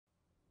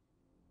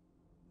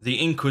The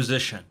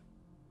Inquisition.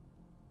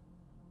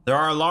 There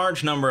are a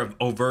large number of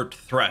overt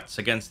threats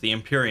against the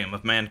Imperium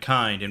of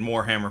mankind in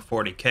Warhammer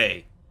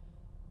 40k.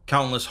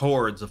 Countless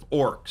hordes of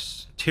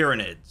orcs,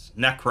 tyranids,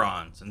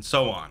 necrons, and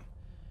so on.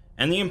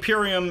 And the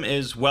Imperium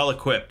is well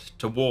equipped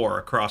to war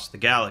across the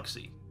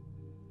galaxy.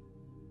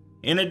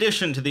 In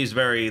addition to these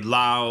very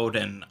loud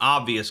and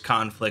obvious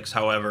conflicts,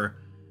 however,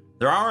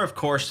 there are of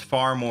course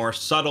far more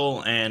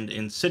subtle and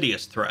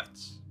insidious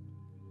threats.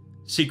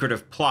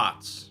 Secretive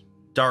plots,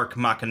 dark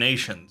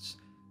machinations,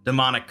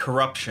 demonic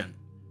corruption,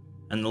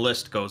 and the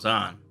list goes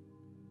on.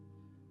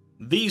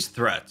 These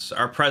threats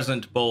are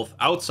present both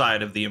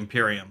outside of the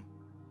Imperium,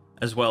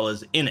 as well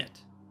as in it,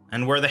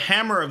 and where the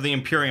hammer of the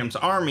Imperium's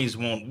armies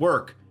won't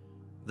work,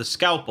 the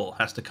scalpel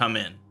has to come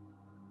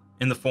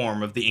in the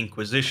form of the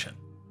Inquisition.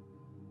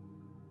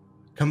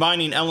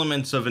 Combining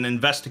elements of an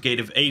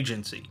investigative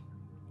agency,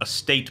 a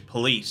state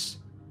police,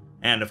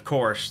 and of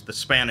course the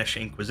Spanish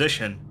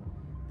Inquisition,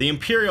 the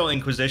Imperial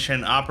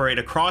Inquisition operate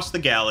across the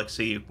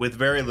galaxy with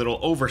very little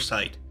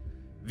oversight,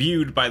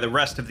 viewed by the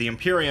rest of the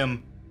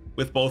Imperium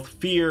with both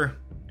fear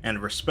and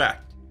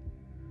respect.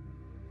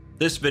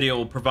 This video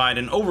will provide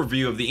an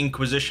overview of the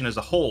Inquisition as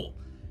a whole,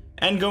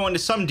 and go into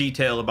some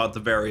detail about the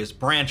various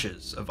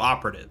branches of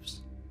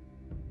operatives.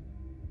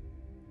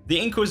 The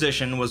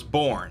Inquisition was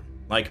born,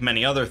 like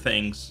many other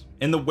things,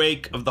 in the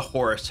wake of the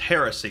Horus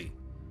heresy,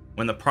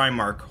 when the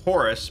Primarch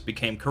Horus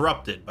became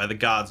corrupted by the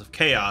gods of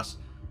chaos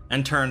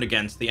and turned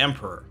against the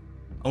Emperor,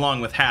 along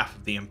with half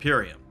of the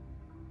Imperium.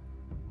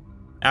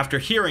 After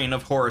hearing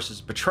of Horus's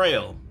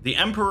betrayal, the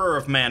Emperor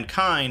of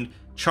Mankind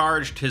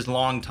charged his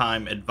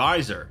longtime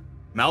advisor,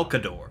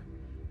 Malcador,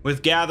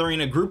 with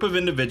gathering a group of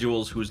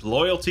individuals whose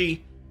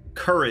loyalty,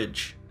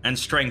 courage, and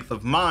strength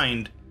of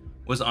mind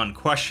was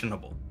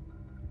unquestionable.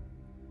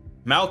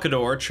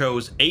 Malcador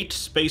chose 8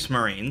 Space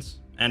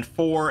Marines and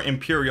 4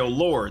 Imperial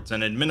Lords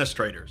and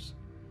Administrators,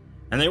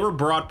 and they were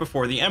brought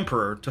before the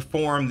Emperor to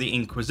form the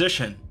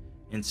Inquisition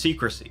in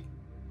secrecy.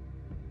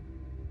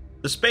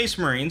 The Space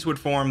Marines would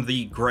form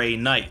the Grey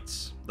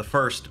Knights, the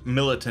first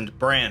militant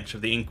branch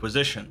of the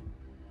Inquisition,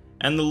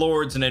 and the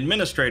Lords and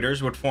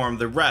Administrators would form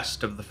the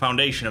rest of the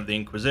foundation of the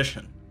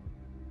Inquisition.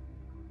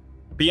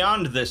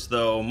 Beyond this,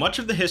 though, much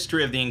of the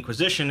history of the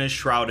Inquisition is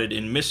shrouded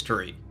in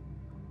mystery,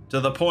 to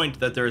the point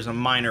that there is a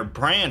minor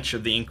branch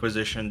of the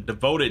Inquisition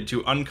devoted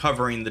to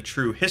uncovering the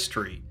true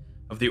history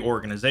of the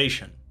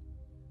organization.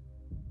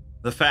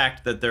 The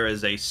fact that there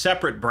is a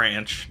separate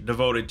branch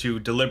devoted to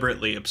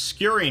deliberately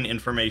obscuring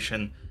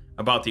information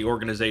about the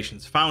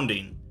organization's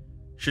founding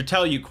should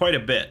tell you quite a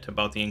bit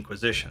about the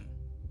Inquisition.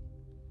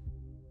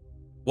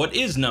 What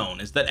is known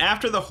is that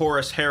after the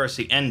Horus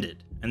heresy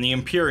ended and the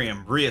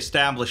Imperium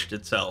re-established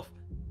itself,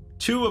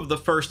 2 of the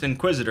first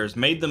Inquisitors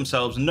made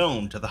themselves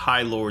known to the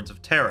High Lords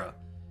of Terra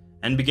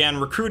and began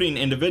recruiting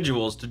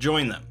individuals to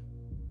join them.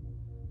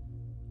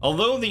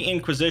 Although the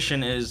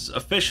Inquisition is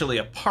officially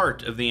a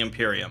part of the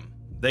Imperium,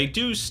 they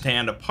do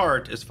stand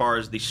apart as far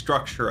as the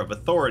structure of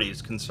authority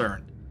is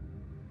concerned.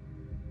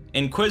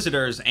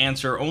 Inquisitors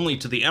answer only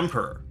to the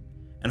Emperor,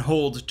 and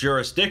hold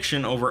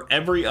jurisdiction over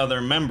every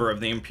other member of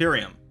the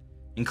Imperium,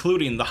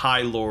 including the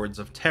High Lords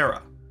of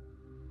Terra.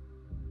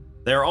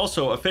 They are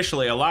also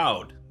officially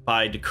allowed,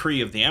 by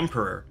decree of the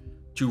Emperor,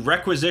 to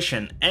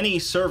requisition any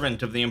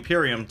servant of the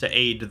Imperium to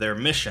aid their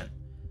mission,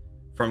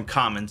 from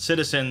common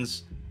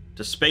citizens,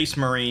 to Space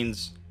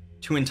Marines,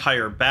 to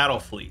entire battle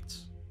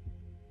fleets.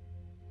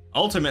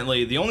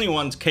 Ultimately, the only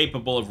ones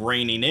capable of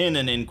reining in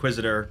an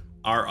Inquisitor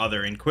are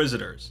other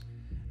Inquisitors,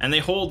 and they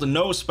hold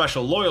no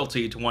special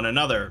loyalty to one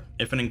another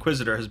if an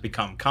Inquisitor has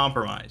become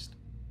compromised.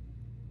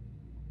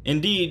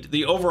 Indeed,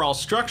 the overall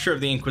structure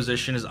of the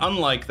Inquisition is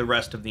unlike the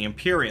rest of the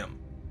Imperium,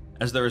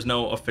 as there is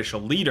no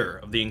official leader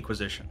of the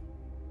Inquisition.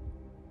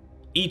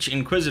 Each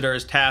Inquisitor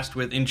is tasked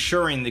with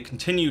ensuring the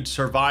continued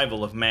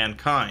survival of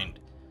mankind,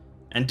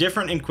 and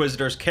different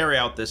Inquisitors carry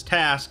out this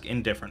task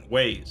in different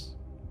ways.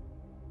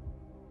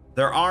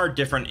 There are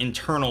different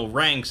internal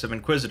ranks of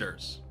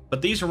Inquisitors,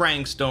 but these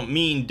ranks don't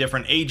mean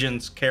different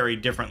agents carry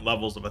different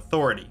levels of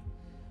authority,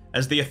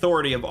 as the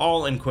authority of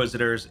all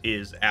Inquisitors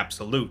is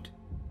absolute.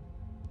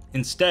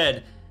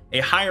 Instead, a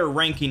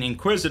higher-ranking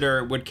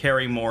Inquisitor would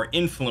carry more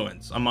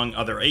influence among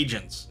other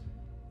agents,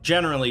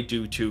 generally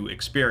due to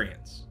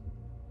experience.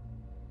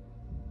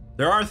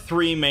 There are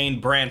 3 main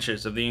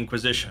branches of the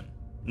Inquisition,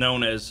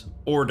 known as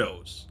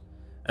Ordos,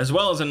 as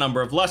well as a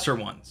number of lesser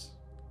ones.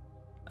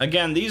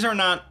 Again, these are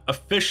not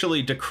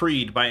officially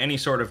decreed by any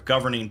sort of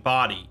governing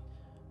body,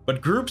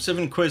 but groups of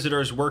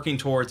Inquisitors working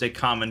towards a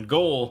common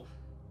goal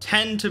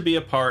tend to be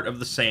a part of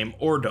the same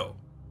Ordo.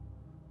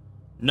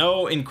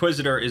 No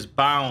Inquisitor is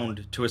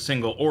bound to a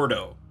single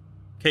Ordo,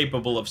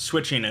 capable of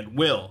switching at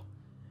will,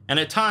 and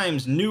at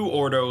times new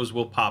Ordos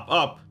will pop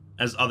up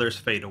as others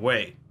fade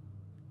away.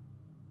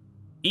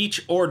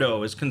 Each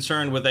Ordo is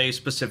concerned with a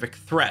specific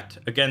threat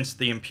against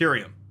the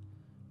Imperium,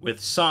 with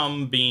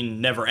some being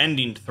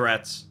never-ending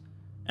threats,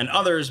 and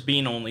others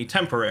being only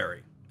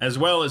temporary, as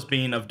well as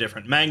being of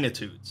different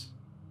magnitudes.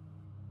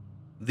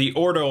 The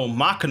Ordo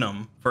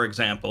Machinum, for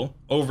example,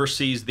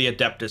 oversees the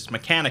Adeptus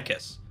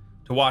Mechanicus,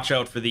 to watch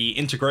out for the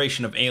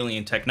integration of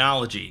alien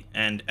technology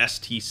and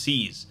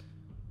STCs.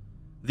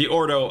 The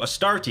Ordo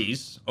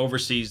Astartes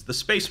oversees the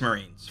Space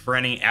Marines for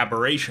any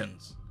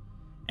aberrations,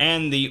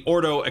 and the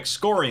Ordo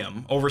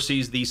Excorium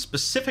oversees the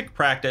specific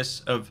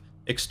practice of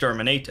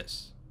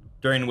exterminatus,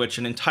 during which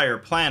an entire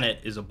planet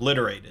is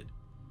obliterated.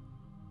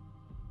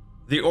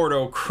 The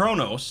Ordo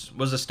Chronos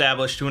was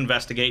established to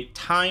investigate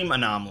time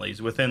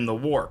anomalies within the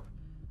warp,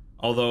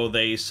 although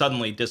they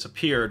suddenly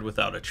disappeared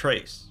without a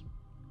trace.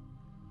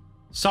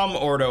 Some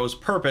Ordo's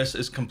purpose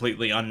is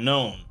completely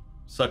unknown,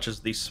 such as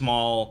the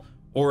small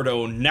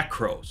Ordo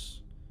Necros,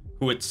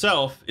 who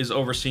itself is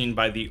overseen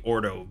by the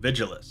Ordo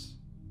Vigilis.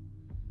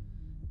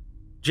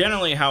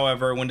 Generally,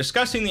 however, when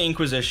discussing the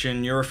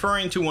Inquisition, you're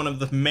referring to one of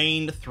the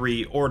main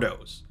three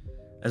Ordos,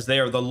 as they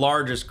are the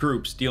largest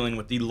groups dealing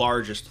with the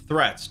largest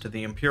threats to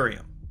the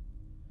Imperium.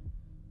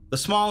 The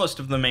smallest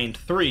of the main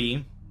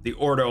three, the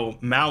Ordo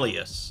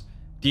Malleus,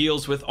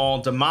 deals with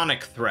all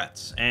demonic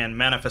threats and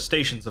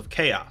manifestations of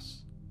chaos.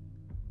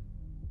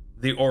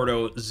 The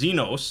Ordo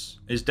Xenos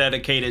is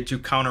dedicated to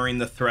countering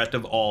the threat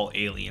of all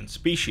alien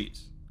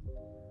species.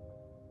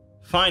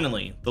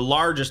 Finally, the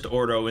largest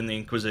Ordo in the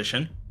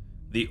Inquisition,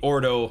 the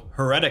Ordo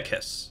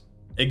Hereticus,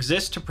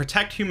 exists to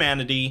protect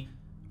humanity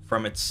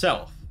from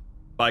itself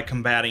by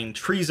combating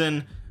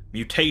treason,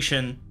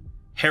 mutation,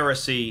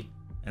 heresy,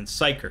 and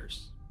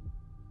psychers.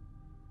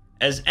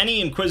 As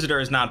any Inquisitor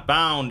is not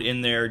bound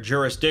in their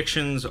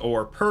jurisdictions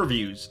or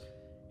purviews,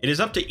 it is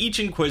up to each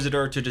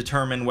Inquisitor to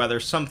determine whether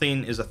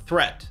something is a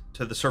threat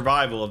to the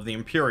survival of the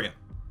Imperium,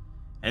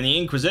 and the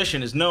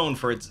Inquisition is known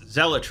for its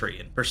zealotry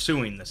in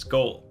pursuing this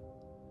goal.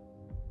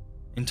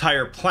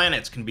 Entire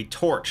planets can be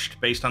torched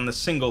based on the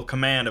single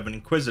command of an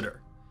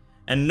Inquisitor,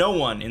 and no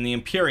one in the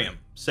Imperium,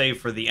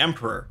 save for the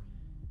Emperor,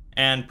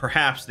 and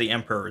perhaps the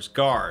Emperor's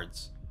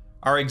guards,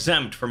 are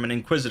exempt from an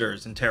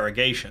Inquisitor's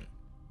interrogation.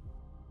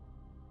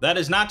 That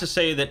is not to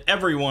say that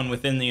everyone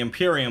within the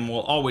Imperium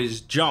will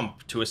always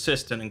jump to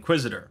assist an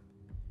Inquisitor,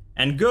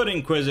 and good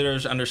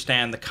Inquisitors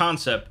understand the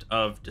concept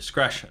of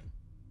discretion.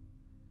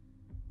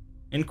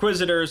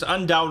 Inquisitors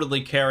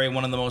undoubtedly carry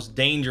one of the most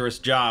dangerous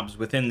jobs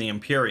within the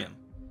Imperium,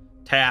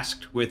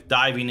 tasked with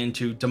diving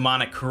into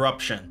demonic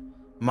corruption,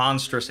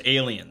 monstrous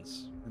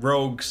aliens,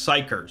 rogue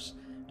psychers,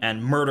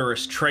 and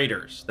murderous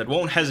traitors that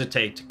won't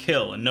hesitate to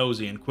kill a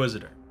nosy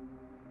Inquisitor.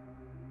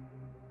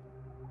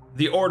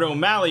 The Ordo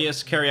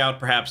Malleus carry out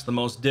perhaps the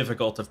most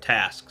difficult of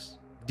tasks,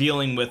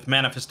 dealing with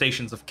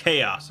manifestations of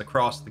chaos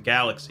across the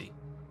galaxy.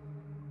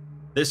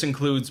 This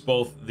includes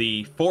both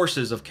the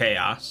forces of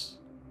chaos,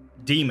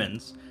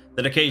 demons,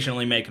 that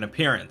occasionally make an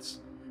appearance,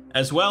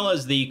 as well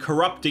as the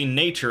corrupting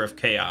nature of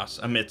chaos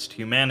amidst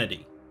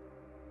humanity.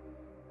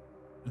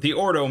 The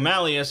Ordo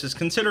Malleus is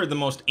considered the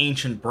most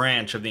ancient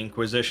branch of the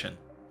Inquisition,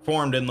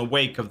 formed in the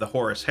wake of the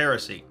Horus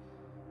Heresy,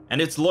 and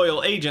its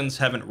loyal agents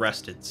haven't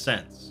rested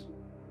since.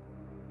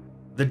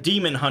 The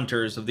demon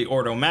hunters of the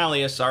Ordo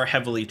Malleus are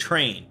heavily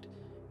trained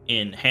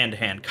in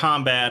hand-to-hand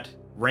combat,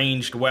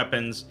 ranged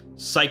weapons,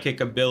 psychic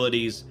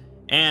abilities,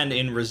 and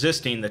in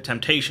resisting the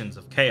temptations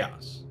of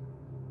chaos.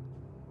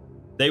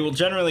 They will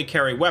generally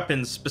carry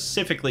weapons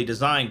specifically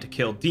designed to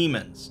kill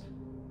demons,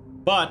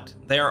 but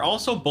they are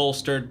also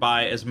bolstered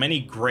by as many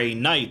Grey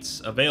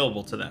Knights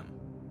available to them.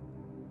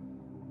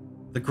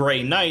 The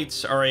Grey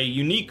Knights are a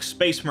unique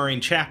Space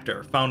Marine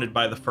chapter founded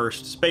by the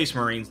first Space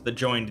Marines that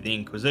joined the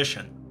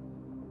Inquisition.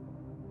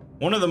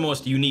 One of the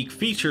most unique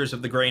features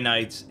of the Grey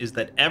Knights is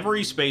that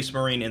every Space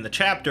Marine in the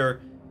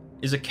chapter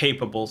is a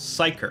capable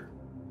psyker,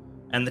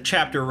 and the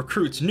chapter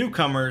recruits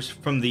newcomers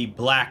from the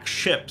black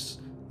ships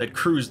that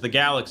cruise the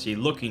galaxy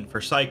looking for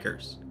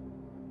psychers.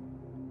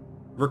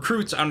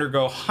 Recruits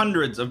undergo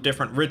hundreds of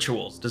different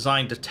rituals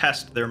designed to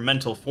test their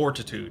mental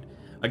fortitude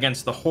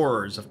against the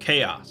horrors of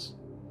chaos,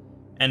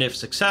 and if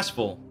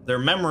successful, their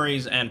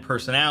memories and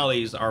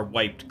personalities are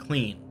wiped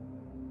clean.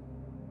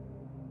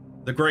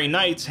 The Grey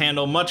Knights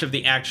handle much of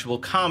the actual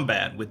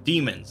combat with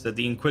demons that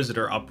the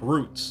Inquisitor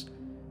uproots,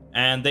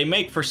 and they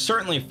make for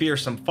certainly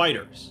fearsome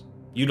fighters,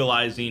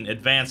 utilizing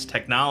advanced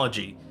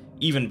technology,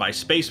 even by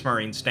Space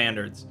Marine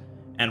standards,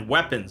 and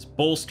weapons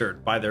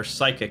bolstered by their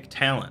psychic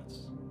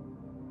talents.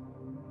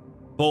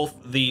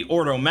 Both the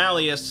Ordo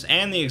Malleus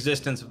and the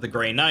existence of the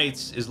Grey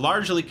Knights is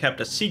largely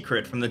kept a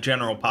secret from the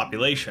general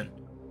population,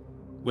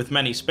 with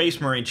many Space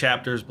Marine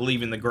chapters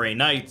believing the Grey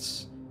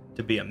Knights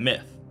to be a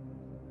myth.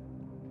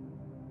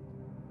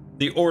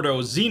 The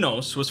Ordo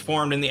Xenos was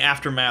formed in the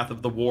aftermath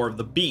of the War of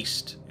the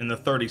Beast in the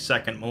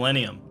 32nd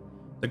millennium,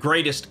 the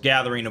greatest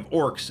gathering of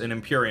orcs in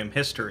Imperium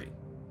history.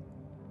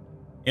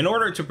 In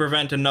order to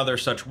prevent another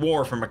such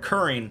war from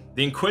occurring,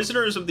 the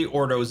Inquisitors of the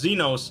Ordo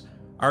Xenos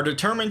are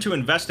determined to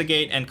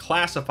investigate and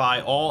classify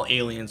all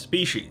alien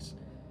species,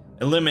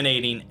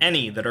 eliminating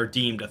any that are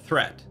deemed a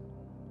threat.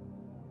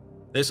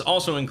 This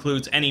also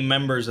includes any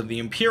members of the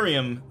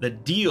Imperium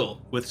that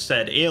deal with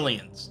said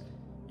aliens,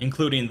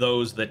 including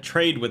those that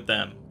trade with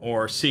them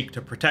or seek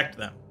to protect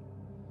them.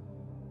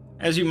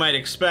 As you might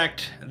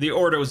expect, the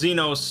Ordo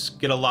Xenos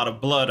get a lot of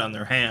blood on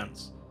their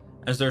hands,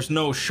 as there's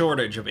no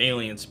shortage of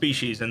alien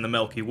species in the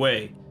Milky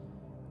Way,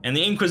 and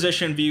the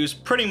Inquisition views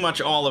pretty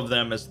much all of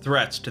them as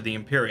threats to the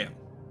Imperium.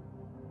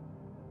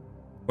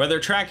 Whether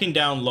tracking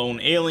down lone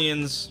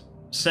aliens,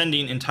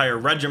 sending entire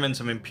regiments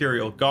of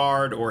Imperial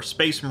Guard or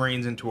Space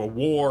Marines into a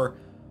war,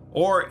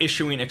 or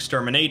issuing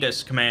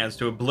exterminatus commands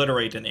to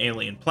obliterate an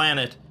alien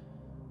planet,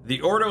 the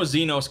Ordo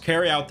Xenos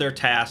carry out their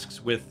tasks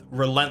with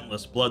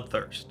relentless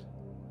bloodthirst.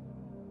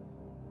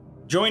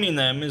 Joining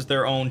them is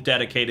their own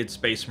dedicated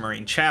Space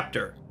Marine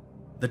chapter,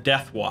 the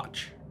Death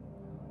Watch.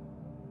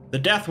 The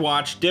Death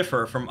Watch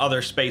differ from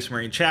other Space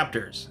Marine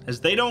chapters,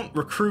 as they don't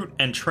recruit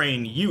and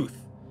train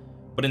youth,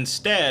 but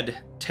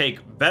instead take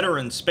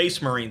veteran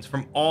Space Marines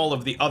from all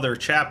of the other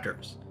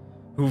chapters,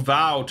 who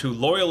vow to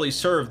loyally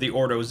serve the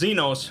Ordo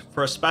Xenos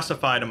for a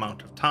specified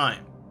amount of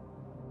time.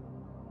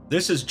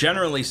 This is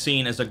generally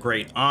seen as a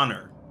great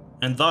honor,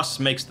 and thus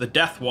makes the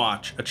Death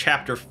Watch a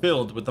chapter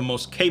filled with the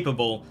most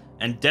capable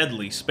and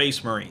deadly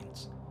Space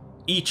Marines,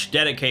 each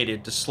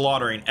dedicated to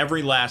slaughtering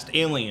every last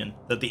alien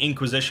that the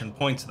Inquisition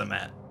points them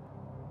at.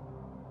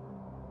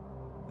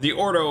 The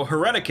Ordo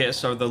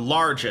Hereticus are the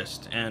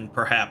largest and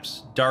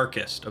perhaps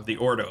darkest of the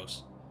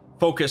Ordos,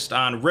 focused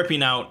on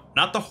ripping out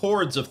not the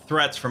hordes of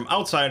threats from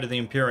outside of the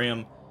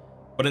Imperium,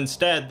 but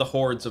instead the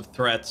hordes of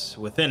threats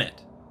within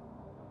it.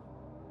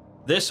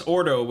 This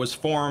Ordo was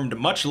formed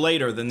much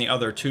later than the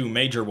other two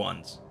major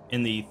ones,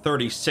 in the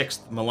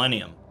 36th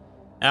millennium,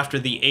 after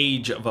the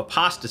Age of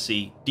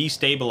Apostasy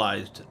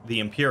destabilized the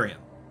Imperium.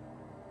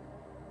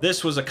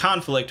 This was a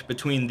conflict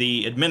between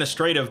the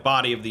administrative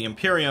body of the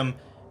Imperium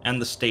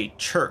and the state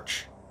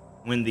church,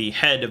 when the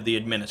head of the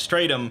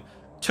administratum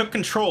took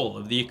control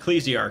of the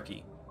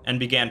ecclesiarchy and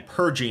began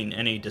purging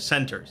any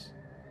dissenters.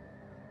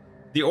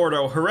 The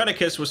Ordo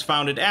Hereticus was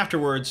founded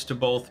afterwards to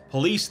both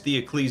police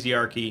the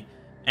ecclesiarchy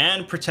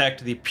and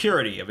protect the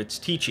purity of its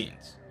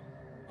teachings,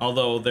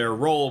 although their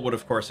role would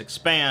of course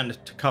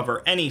expand to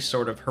cover any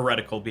sort of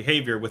heretical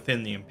behavior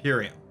within the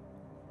Imperium.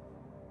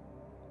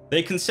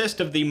 They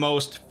consist of the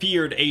most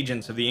feared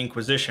agents of the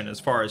Inquisition as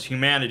far as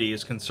humanity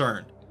is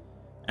concerned,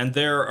 and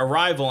their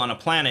arrival on a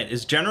planet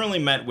is generally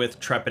met with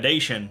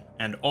trepidation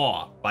and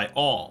awe by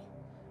all,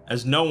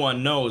 as no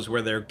one knows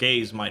where their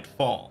gaze might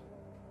fall.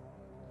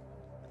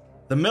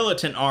 The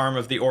militant arm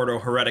of the Ordo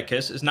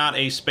Hereticus is not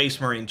a Space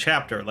Marine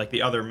chapter like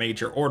the other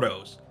major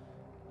Ordos,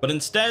 but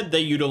instead they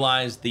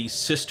utilize the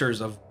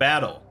Sisters of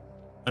Battle,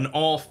 an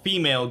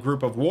all-female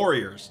group of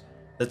warriors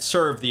that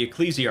serve the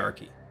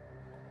ecclesiarchy.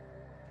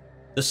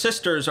 The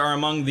Sisters are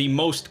among the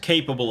most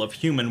capable of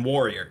human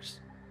warriors,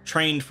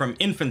 trained from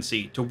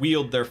infancy to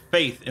wield their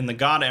faith in the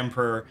God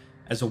Emperor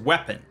as a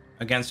weapon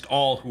against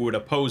all who would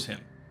oppose him.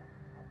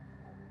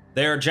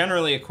 They are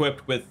generally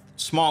equipped with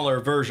smaller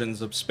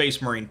versions of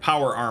Space Marine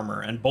power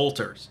armor and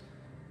bolters,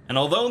 and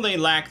although they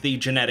lack the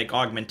genetic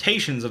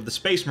augmentations of the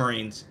Space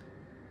Marines,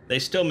 they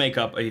still make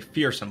up a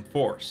fearsome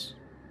force.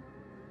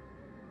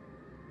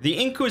 The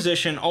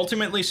Inquisition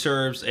ultimately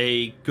serves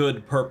a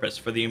good purpose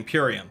for the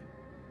Imperium,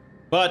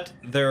 but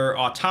their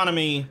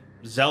autonomy,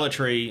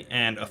 zealotry,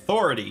 and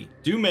authority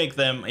do make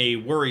them a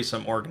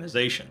worrisome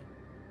organization.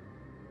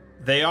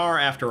 They are,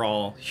 after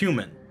all,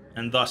 human,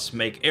 and thus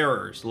make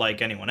errors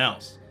like anyone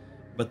else,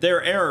 but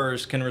their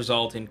errors can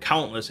result in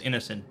countless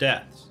innocent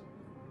deaths.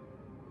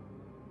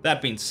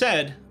 That being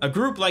said, a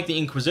group like the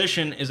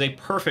Inquisition is a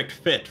perfect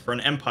fit for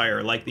an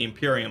empire like the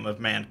Imperium of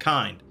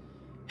Mankind,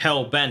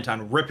 hell-bent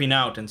on ripping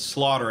out and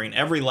slaughtering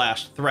every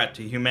last threat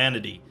to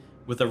humanity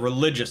with a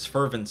religious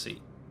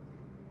fervency.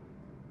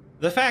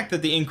 The fact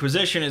that the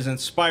Inquisition is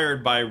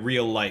inspired by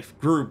real-life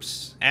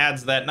groups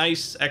adds that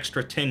nice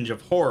extra tinge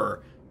of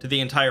horror to the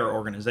entire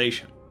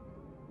organization.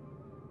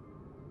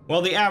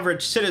 While the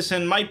average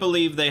citizen might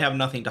believe they have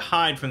nothing to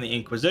hide from the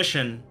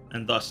Inquisition,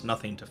 and thus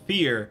nothing to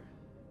fear,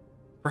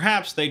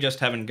 perhaps they just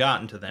haven't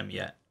gotten to them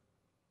yet.